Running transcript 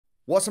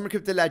What's up,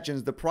 crypto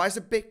legends? The price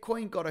of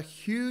Bitcoin got a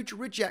huge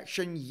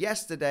rejection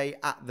yesterday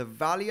at the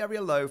value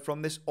area low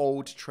from this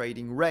old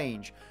trading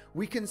range.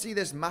 We can see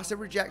this massive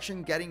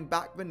rejection getting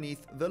back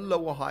beneath the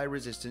lower high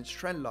resistance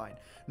trend line,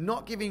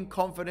 not giving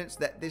confidence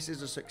that this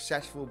is a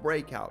successful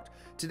breakout.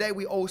 Today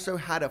we also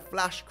had a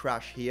flash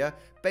crash here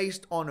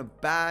based on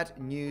bad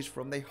news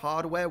from the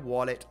hardware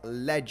wallet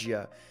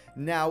Ledger.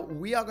 Now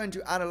we are going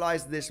to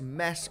analyze this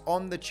mess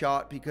on the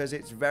chart because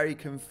it's very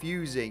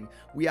confusing.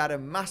 We had a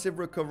massive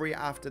recovery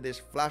after this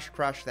flash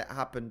crash that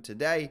happened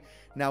today.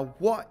 Now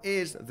what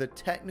is the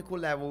technical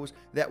levels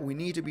that we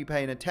need to be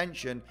paying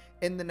attention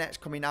in the next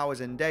coming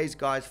hours and days,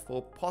 guys,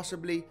 for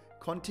possibly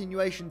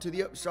continuation to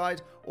the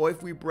upside, or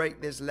if we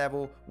break this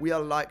level we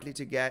are likely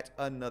to get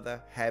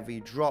another heavy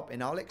drop,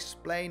 and I'll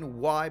explain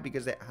why,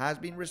 because it has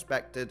been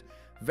respected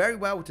very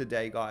well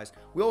today, guys.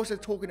 We're also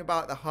talking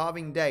about the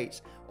halving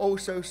dates,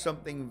 also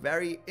something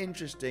very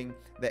interesting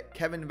that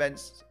Kevin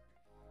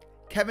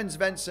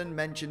Svensson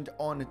mentioned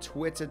on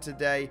Twitter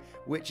today,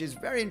 which is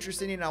very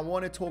interesting, and I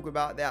want to talk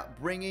about that,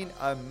 bringing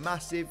a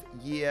massive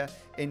year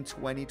in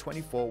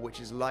 2024, which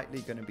is likely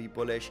going to be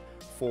bullish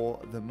for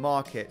the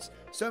markets.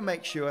 So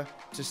make sure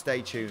to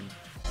stay tuned.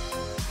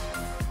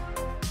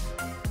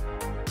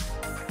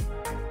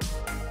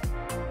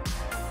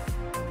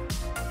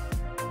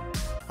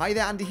 Hi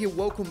there, Andy here.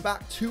 Welcome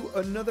back to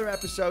another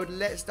episode.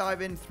 Let's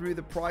dive in through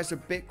the price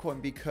of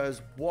Bitcoin,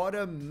 because what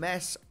a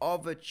mess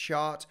of a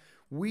chart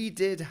we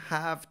did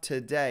have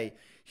today.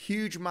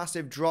 Huge,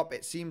 massive drop.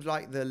 It seems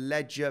like the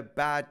Ledger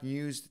bad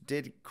news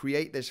did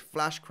create this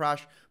flash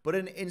crash, but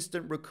an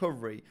instant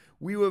recovery.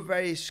 We were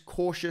very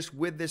cautious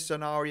with this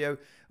scenario,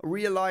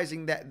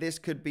 realizing that this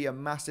could be a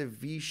massive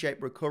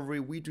V-shaped recovery.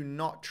 We do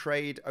not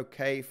trade,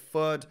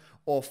 FUD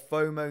or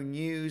FOMO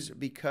news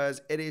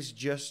because it is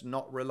just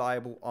not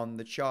reliable on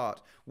the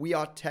chart. We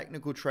are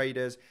technical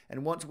traders,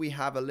 and once we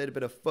have a little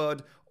bit of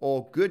FUD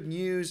or good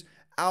news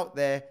out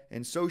there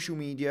in social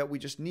media, we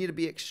just need to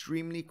be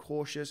extremely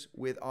cautious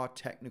with our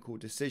technical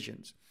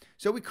decisions.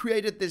 So we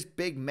created this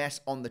big mess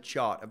on the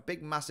chart, a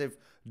big massive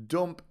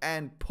dump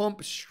and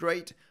pump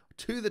straight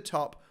to the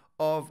top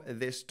of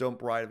this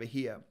dump right over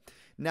here.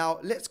 Now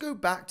let's go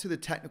back to the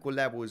technical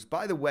levels.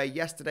 By the way,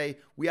 yesterday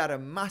we had a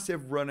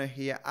massive runner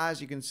here. As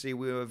you can see,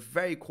 we were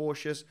very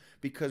cautious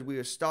because we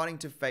were starting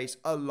to face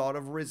a lot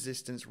of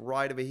resistance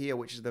right over here,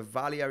 which is the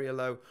value area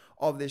low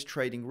of this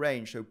trading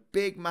range. So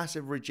big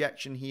massive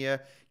rejection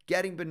here,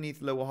 getting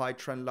beneath lower high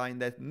trend line.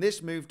 Then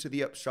this move to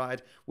the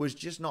upside was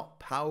just not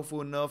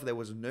powerful enough. There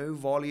was no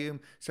volume,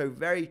 so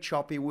very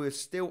choppy. We're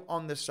still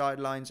on the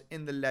sidelines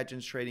in the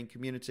Legends trading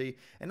community,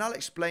 and I'll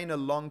explain a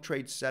long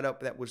trade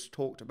setup that was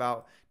talked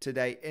about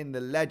today in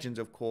the Legends.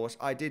 Of course,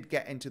 I did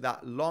get into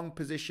that long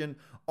position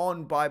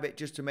on Bybit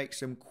just to make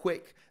some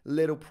quick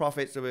little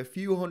profits of a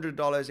few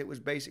 $100s. It was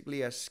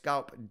basically a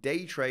scalp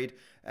day trade,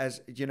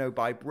 as you know,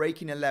 by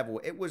breaking a level.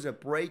 It was a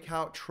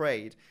breakout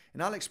trade,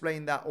 and I'll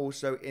explain that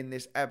also in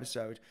this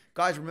episode.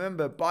 Guys,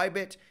 remember,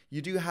 Bybit,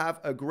 you do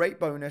have a great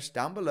bonus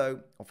down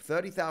below of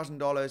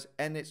 $30,000,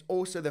 and it's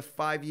also the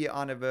 5-year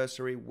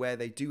anniversary where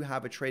they do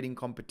have a trading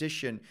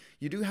competition.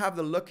 You do have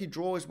the lucky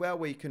draw as well,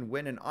 where you can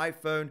win an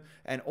iPhone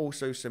and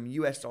also some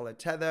US dollar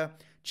tether.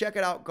 Check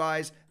it out,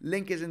 guys.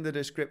 Link is in the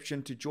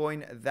description to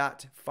join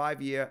that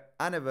 5-year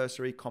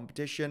anniversary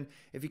competition.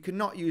 If you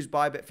cannot use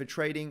Bybit for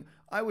trading,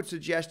 I would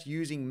suggest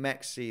using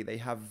MEXC. They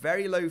have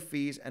very low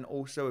fees and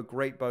also a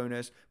great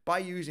bonus by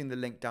using the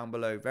link down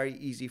below. Very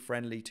easy,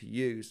 friendly to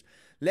use.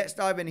 Let's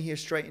dive in here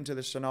straight into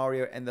the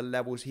scenario and the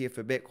levels here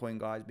for Bitcoin,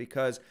 guys,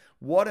 because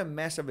what a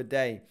mess of a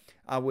day.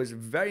 I was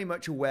very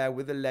much aware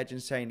with the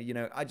Legend saying, you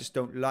know, I just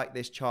don't like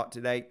this chart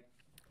today.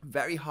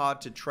 Very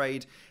hard to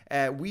trade.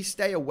 We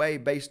stay away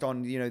based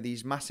on, you know,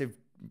 these massive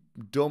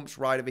dumps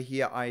right over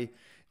here. I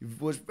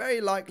was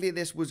very likely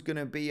this was going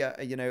to be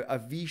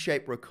a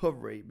V-shaped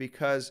recovery,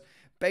 because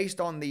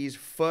based on these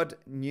FUD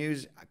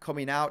news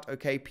coming out,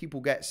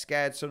 people get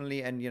scared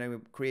suddenly and, you know,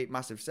 create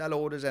massive sell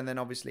orders, and then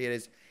obviously it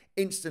is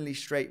instantly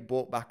straight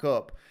bought back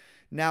up.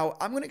 Now,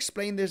 I'm going to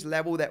explain this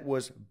level that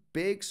was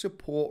big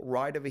support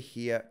right over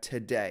here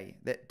today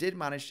that did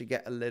manage to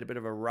get a little bit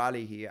of a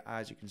rally here,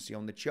 as you can see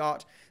on the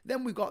chart.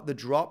 Then we got the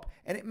drop,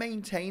 and it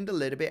maintained a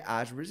little bit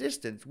as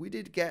resistance. We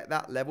did get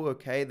that level, the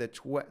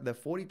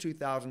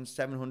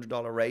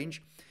 $42,700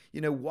 range. You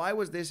know, why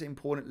was this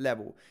important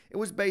level? It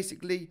was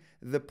basically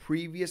the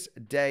previous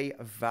day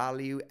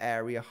value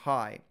area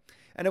high.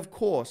 And of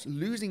course,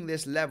 losing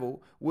this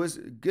level was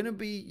going to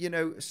be, you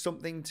know,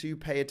 something to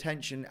pay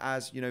attention,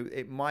 as, you know,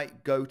 it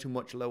might go to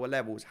much lower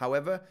levels.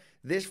 However,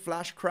 this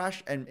flash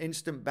crash and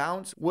instant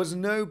bounce was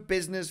no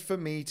business for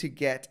me to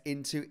get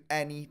into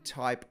any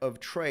type of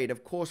trade.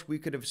 Of course, we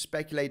could have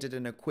speculated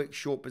in a quick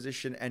short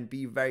position and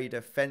be very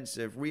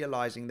defensive,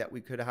 realizing that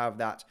we could have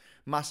that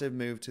massive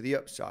move to the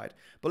upside.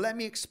 But let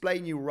me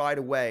explain you right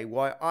away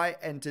why I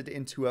entered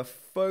into a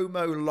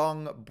FOMO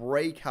long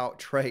breakout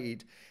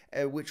trade,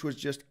 which was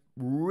just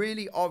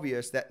really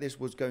obvious that this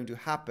was going to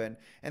happen,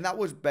 and that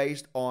was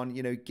based on,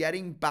 you know,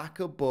 getting back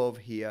above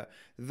here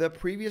the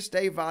previous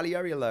day value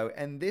area low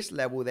and this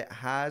level that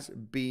has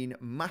been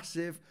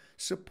massive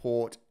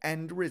support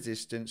and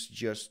resistance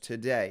just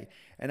today.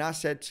 And I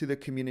said to the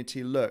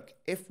community, look,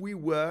 if we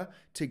were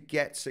to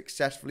get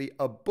successfully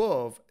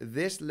above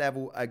this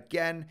level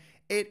again,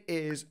 it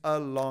is a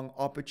long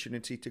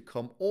opportunity to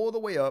come all the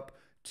way up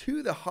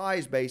to the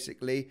highs,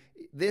 basically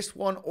this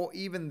one or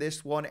even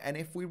this one. And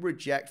if we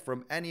reject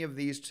from any of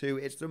these two,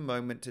 it's the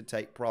moment to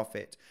take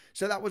profit.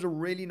 So that was a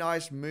really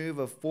nice move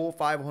of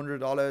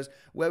 $400-500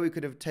 where we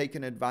could have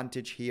taken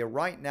advantage here.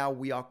 Right now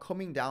we are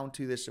coming down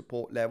to the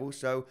support level,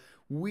 so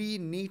we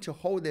need to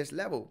hold this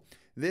level.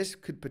 This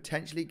could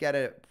potentially get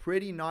a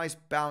pretty nice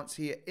bounce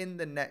here in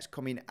the next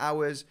coming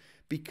hours,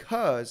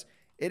 because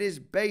it is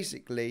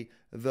basically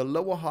the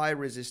lower high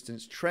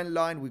resistance trend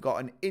line. We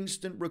got an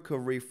instant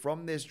recovery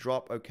from this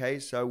drop. Okay,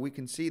 so we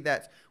can see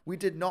that we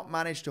did not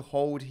manage to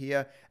hold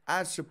here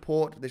as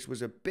support. This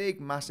was a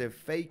big massive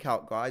fake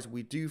out, guys.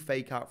 We do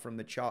fake out from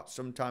the chart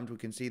sometimes. We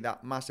can see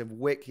that massive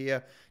wick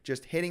here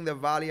just hitting the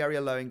value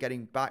area low and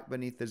getting back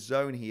beneath the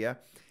zone here,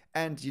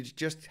 and you're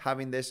just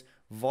having this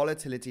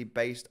volatility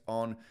based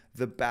on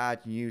the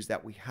bad news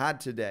that we had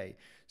today.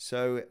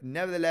 So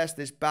nevertheless,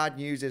 this bad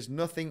news is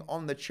nothing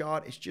on the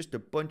chart. It's just a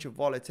bunch of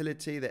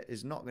volatility that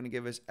is not going to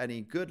give us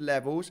any good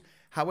levels.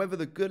 However,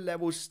 the good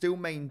levels still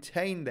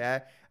maintain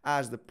there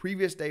as the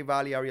previous day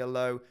value area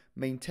low,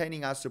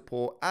 maintaining as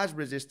support, as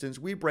resistance.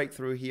 We break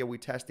through here, we're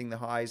testing the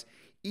highs.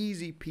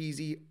 Easy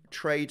peasy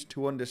trade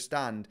to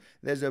understand.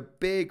 There's a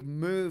big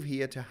move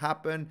here to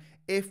happen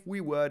if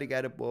we were to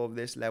get above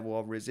this level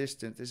of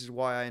resistance. This is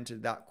why I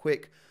entered that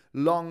quick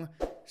long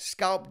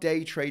scalp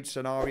day trade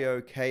scenario,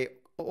 okay,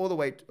 all the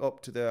way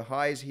up to the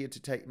highs here to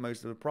take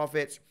most of the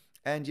profits,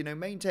 and, you know,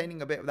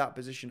 maintaining a bit of that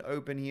position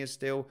open here,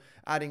 still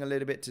adding a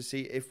little bit to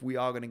see if we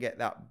are going to get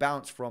that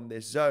bounce from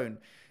this zone.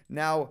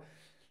 Now,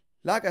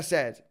 like I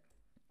said,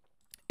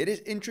 it is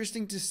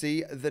interesting to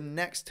see the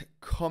next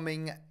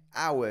coming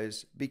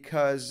hours,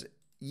 because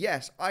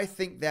yes, I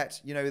think that,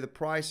 you know, the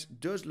price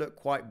does look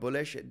quite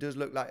bullish. It does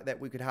look like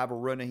that we could have a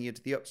runner here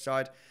to the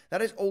upside.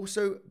 That is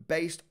also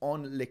based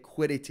on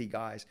liquidity,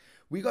 guys.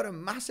 We got a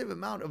massive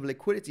amount of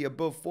liquidity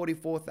above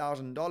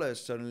 $44,000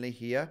 suddenly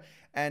here,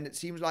 and it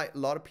seems like a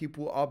lot of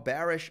people are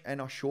bearish and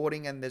are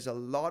shorting, and there's a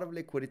lot of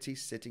liquidity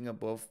sitting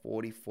above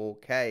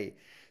 44K.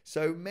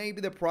 So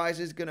maybe the price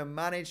is going to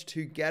manage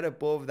to get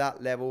above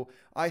that level.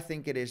 I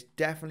think it is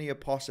definitely a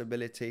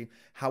possibility.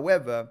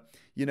 However,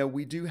 you know,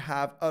 we do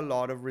have a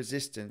lot of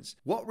resistance.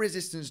 What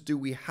resistance do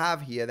we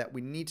have here that we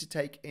need to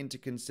take into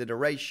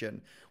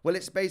consideration? Well,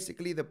 it's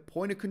basically the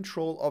point of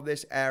control of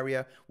this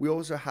area. We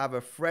also have a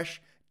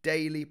fresh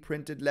daily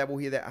printed level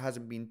here that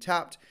hasn't been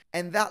tapped,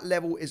 and that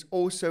level is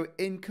also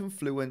in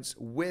confluence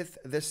with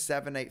the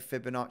 7/8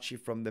 Fibonacci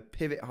from the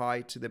pivot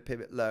high to the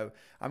pivot low.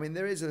 I mean,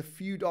 there is a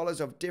few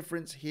dollars of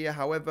difference here.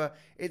 However,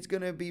 it's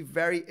going to be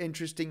very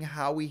interesting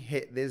how we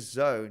hit this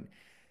zone.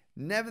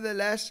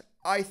 Nevertheless,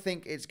 I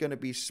think it's going to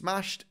be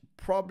smashed.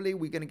 Probably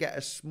we're going to get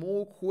a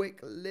small quick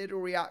little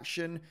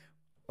reaction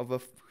of a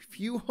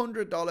few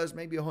 $100,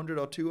 maybe $100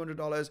 or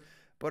 $200,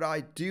 but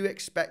I do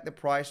expect the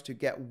price to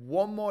get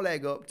one more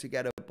leg up to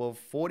get above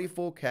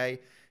 44K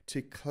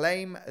to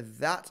claim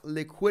that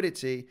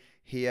liquidity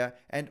here,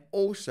 and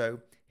also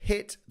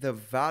hit the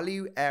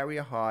value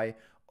area high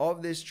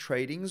of this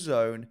trading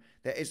zone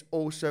that is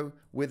also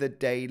with a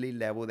daily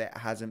level that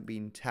hasn't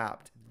been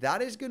tapped.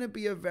 That is going to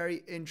be a very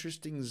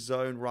interesting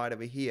zone right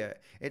over here.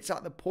 It's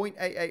at the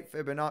 0.88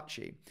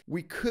 Fibonacci.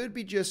 We could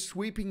be just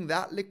sweeping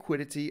that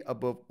liquidity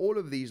above all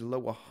of these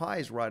lower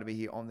highs right over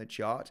here on the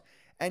chart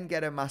and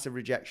get a massive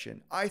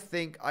rejection. I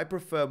think I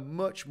prefer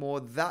much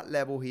more that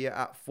level here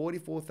at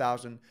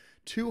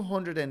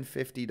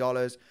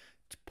 $44,250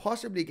 to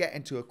possibly get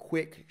into a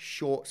quick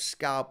short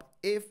scalp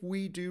if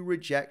we do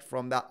reject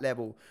from that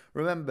level.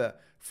 Remember,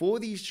 for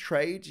these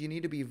trades, you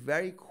need to be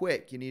very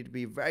quick. You need to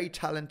be very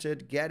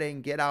talented. Get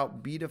in, get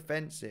out, be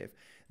defensive.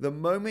 The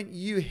moment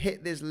you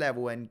hit this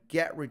level and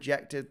get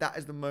rejected, that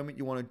is the moment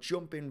you want to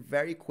jump in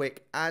very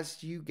quick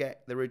as you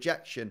get the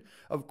rejection.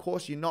 Of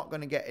course, you're not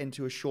going to get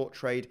into a short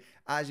trade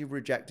as you've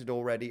rejected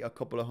already a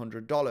couple of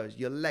 $100.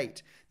 You're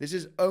late. This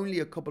is only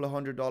a couple of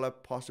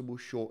 $100 possible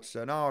short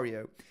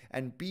scenario,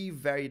 and be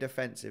very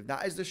defensive.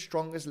 That is the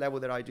strongest level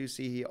that I do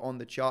see here on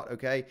the chart,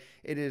 okay?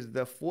 It is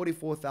the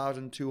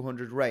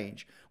 44,200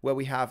 range where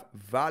we have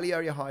value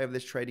area high of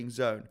this trading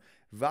zone.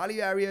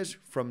 Value areas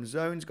from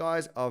zones,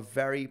 guys, are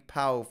very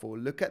powerful.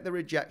 Look at the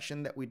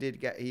rejection that we did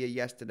get here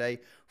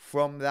yesterday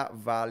from that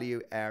value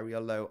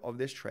area low of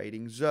this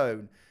trading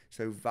zone.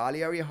 So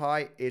value area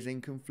high is in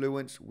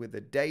confluence with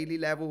the daily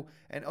level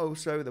and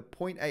also the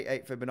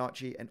 0.88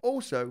 Fibonacci and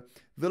also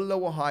the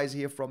lower highs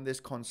here from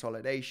this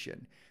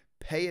consolidation.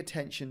 Pay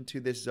attention to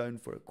this zone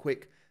for a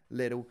quick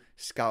little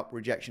scalp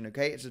rejection,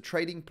 okay? It's a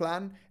trading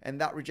plan, and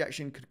that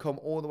rejection could come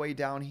all the way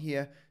down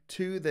here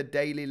to the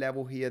daily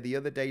level here, the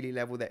other daily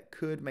level that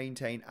could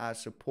maintain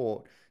as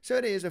support. So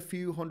it is a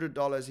few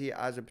 $100s here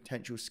as a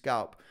potential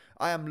scalp.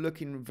 I am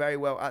looking very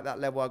well at that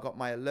level. I got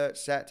my alert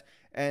set,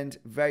 and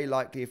very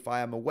likely if I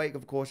am awake,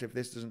 of course, if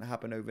this doesn't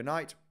happen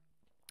overnight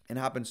and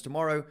happens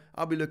tomorrow,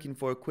 I'll be looking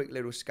for a quick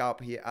little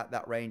scalp here at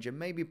that range, and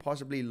maybe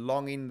possibly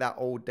longing that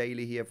old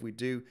daily here if we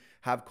do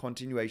have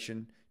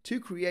continuation to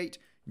create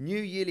new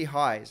yearly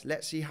highs.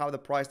 Let's see how the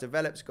price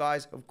develops,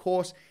 guys. Of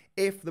course,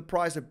 if the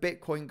price of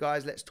Bitcoin,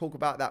 guys, let's talk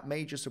about that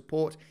major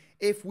support.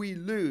 If we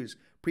lose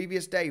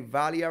previous day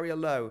value area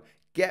low,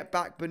 get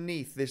back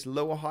beneath this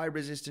lower high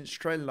resistance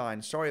trend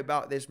line. Sorry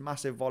about this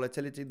massive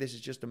volatility. This is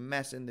just a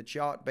mess in the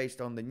chart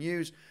based on the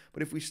news.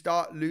 But if we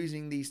start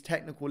losing these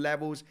technical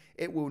levels,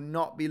 it will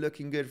not be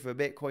looking good for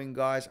Bitcoin,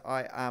 guys.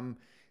 I am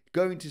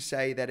going to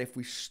say that if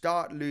we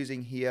start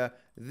losing here,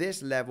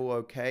 this level,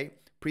 okay,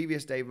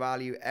 previous day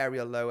value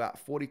area low at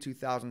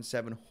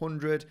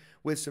 42,700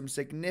 with some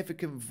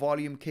significant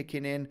volume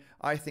kicking in,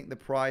 I think the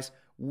price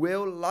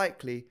will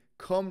likely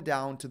come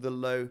down to the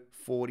low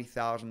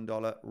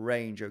 $40,000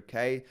 range,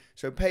 okay?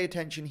 So pay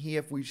attention here.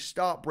 If we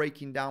start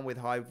breaking down with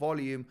high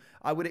volume,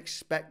 I would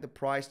expect the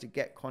price to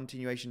get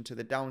continuation to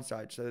the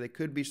downside. So there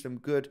could be some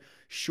good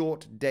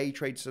short day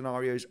trade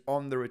scenarios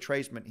on the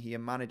retracement here,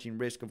 managing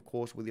risk, of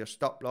course, with your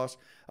stop loss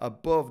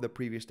above the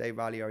previous day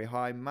value area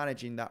high,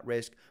 managing that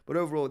risk. But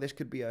overall, this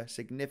could be a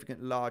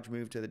significant large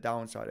move to the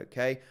downside,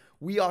 okay?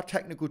 We are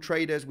technical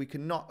traders. We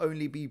can not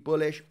only be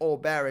bullish or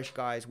bearish,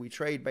 guys. We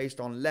trade based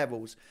on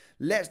levels.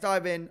 Let's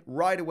dive in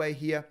right away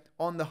here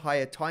on the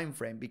higher time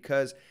frame,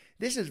 because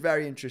this is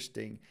very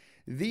interesting.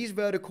 These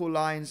vertical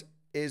lines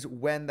is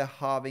when the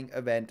halving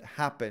event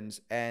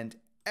happens, and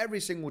every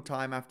single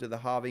time after the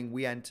halving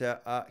we enter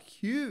a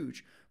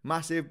huge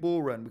massive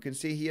bull run. We can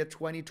see here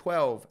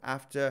 2012,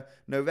 after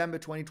November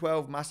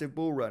 2012, massive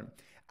bull run.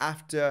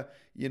 After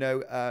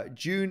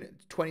June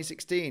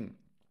 2016,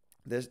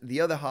 there's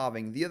the other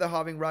halving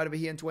right over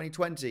here in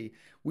 2020.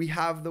 We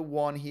have the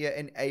one here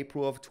in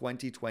April of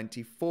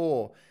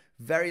 2024.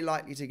 Very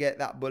likely to get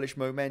that bullish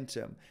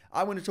momentum.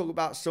 I want to talk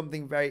about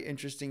something very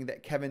interesting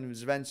that Kevin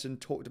Svensson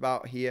talked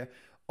about here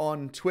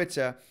on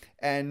Twitter.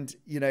 And,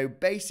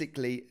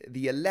 basically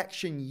the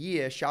election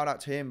year, shout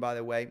out to him, by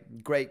the way,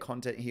 great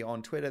content here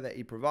on Twitter that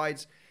he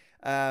provides.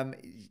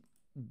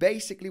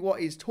 Basically what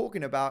he's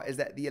talking about is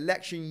that the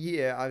election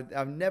year,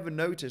 I've never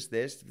noticed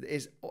this,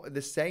 is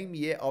the same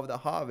year of the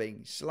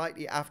halving,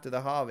 slightly after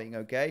the halving,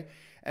 okay?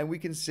 And we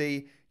can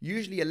see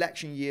usually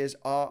election years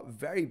are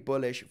very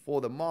bullish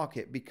for the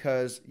market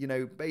because,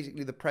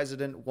 basically the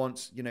president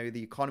wants,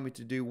 the economy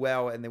to do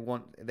well, and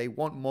they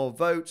want more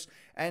votes,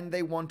 and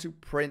they want to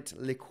print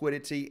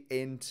liquidity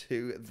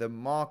into the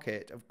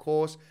market. Of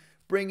course,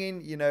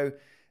 bringing,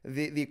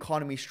 the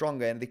economy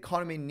stronger, and the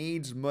economy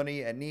needs money,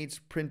 it needs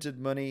printed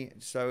money,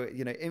 so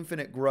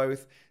infinite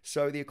growth,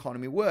 so the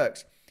economy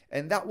works.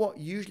 And that what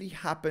usually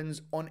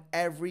happens on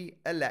every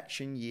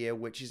election year,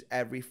 which is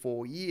every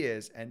 4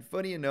 years. And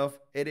funny enough,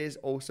 it is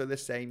also the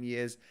same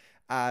years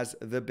as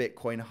the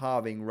Bitcoin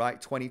halving, right?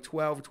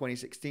 2012,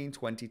 2016,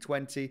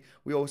 2020.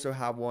 We also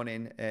have one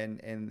in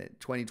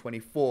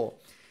 2024.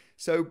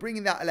 So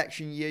bringing that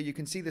election year, you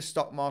can see the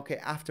stock market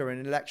after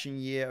an election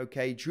year,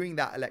 okay, during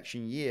that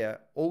election year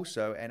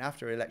also, and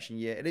after election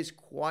year, it is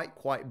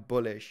quite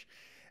bullish.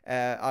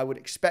 I would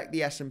expect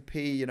the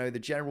S&P, the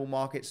general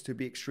markets to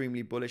be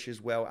extremely bullish as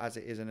well, as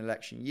it is an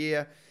election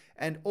year.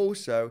 And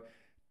also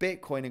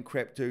Bitcoin and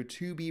crypto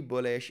to be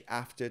bullish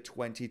after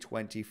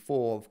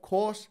 2024. Of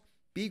course,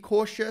 be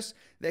cautious.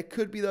 There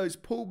could be those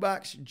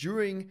pullbacks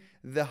during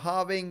the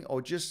halving,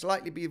 or just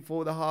slightly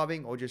before the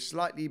halving, or just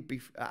slightly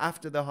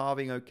after the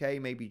halving, okay?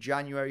 Maybe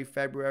January,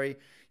 February.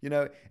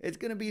 It's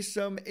going to be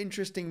some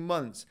interesting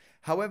months.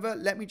 However,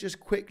 let me just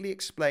quickly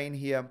explain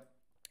here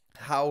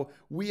how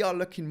we are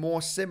looking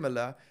more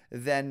similar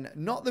than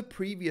not the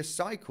previous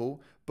cycle,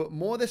 but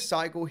more the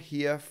cycle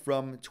here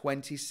from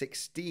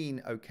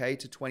 2016, okay,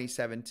 to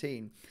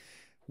 2017.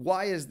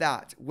 Why is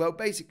that? Well,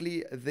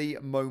 basically the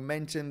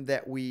momentum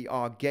that we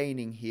are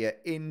gaining here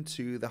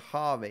into the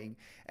halving.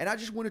 And I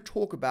just want to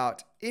talk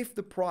about if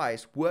the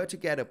price were to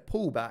get a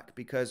pullback,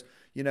 because,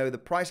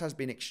 the price has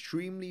been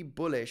extremely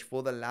bullish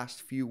for the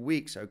last few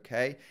weeks,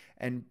 okay?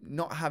 And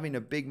not having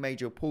a big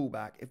major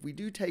pullback. If we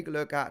do take a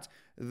look at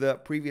the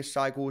previous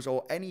cycles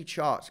or any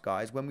charts,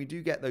 guys, when we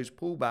do get those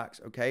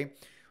pullbacks, okay,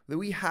 that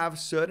we have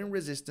certain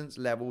resistance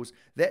levels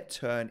that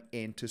turn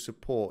into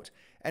support.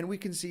 And we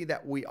can see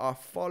that we are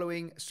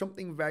following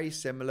something very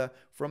similar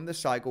from the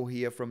cycle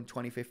here from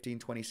 2015,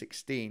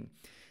 2016.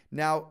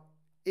 Now,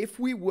 if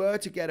we were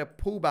to get a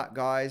pullback,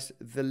 guys,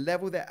 the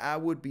level that I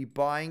would be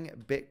buying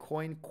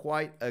Bitcoin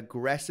quite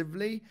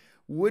aggressively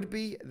would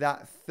be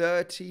that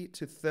 $30,000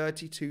 to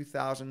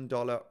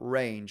 $32,000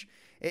 range.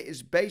 It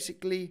is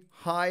basically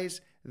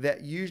highs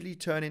that usually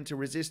turn into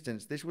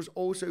resistance. This was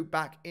also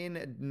back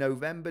in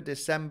November,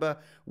 December,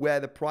 where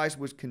the price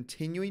was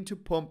continuing to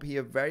pump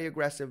here very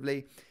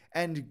aggressively.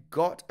 and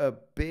got a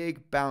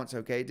big bounce,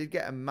 okay? It did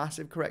get a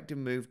massive corrective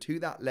move to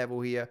that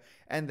level here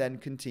and then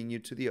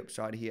continued to the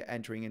upside here,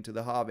 entering into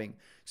the halving.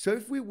 So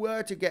if we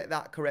were to get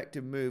that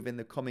corrective move in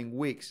the coming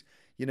weeks,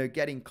 you know,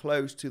 getting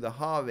close to the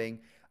halving,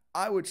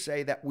 I would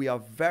say that we are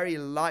very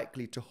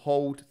likely to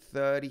hold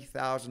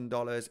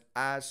 $30,000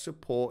 as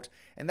support,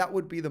 and that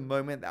would be the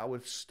moment that I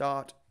would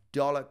start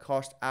dollar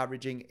cost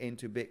averaging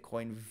into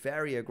Bitcoin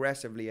very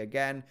aggressively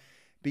again,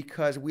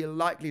 because we're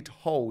likely to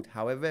hold.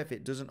 However, if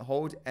it doesn't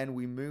hold and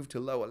we move to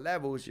lower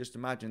levels, just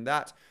imagine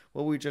that,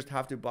 well, we just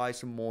have to buy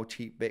some more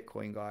cheap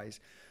Bitcoin, guys.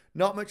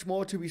 Not much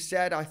more to be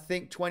said. I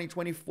think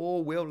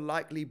 2024 will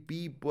likely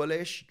be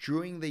bullish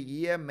during the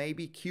year.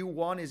 Maybe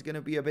Q1 is going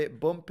to be a bit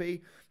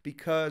bumpy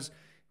because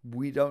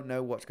we don't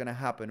know what's going to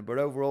happen. But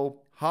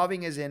overall,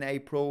 halving is in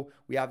April.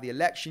 We have the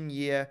election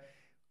year,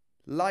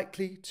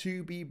 likely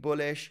to be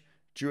bullish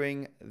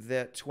during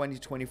the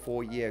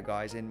 2024 year,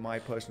 guys, in my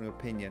personal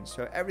opinion.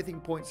 So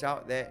everything points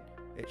out that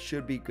it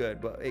should be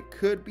good, but it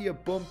could be a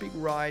bumpy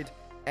ride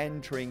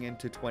entering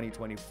into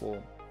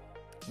 2024.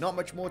 Not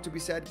much more to be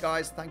said,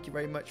 guys. Thank you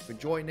very much for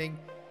joining,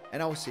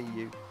 and I'll see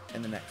you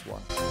in the next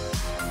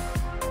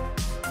one.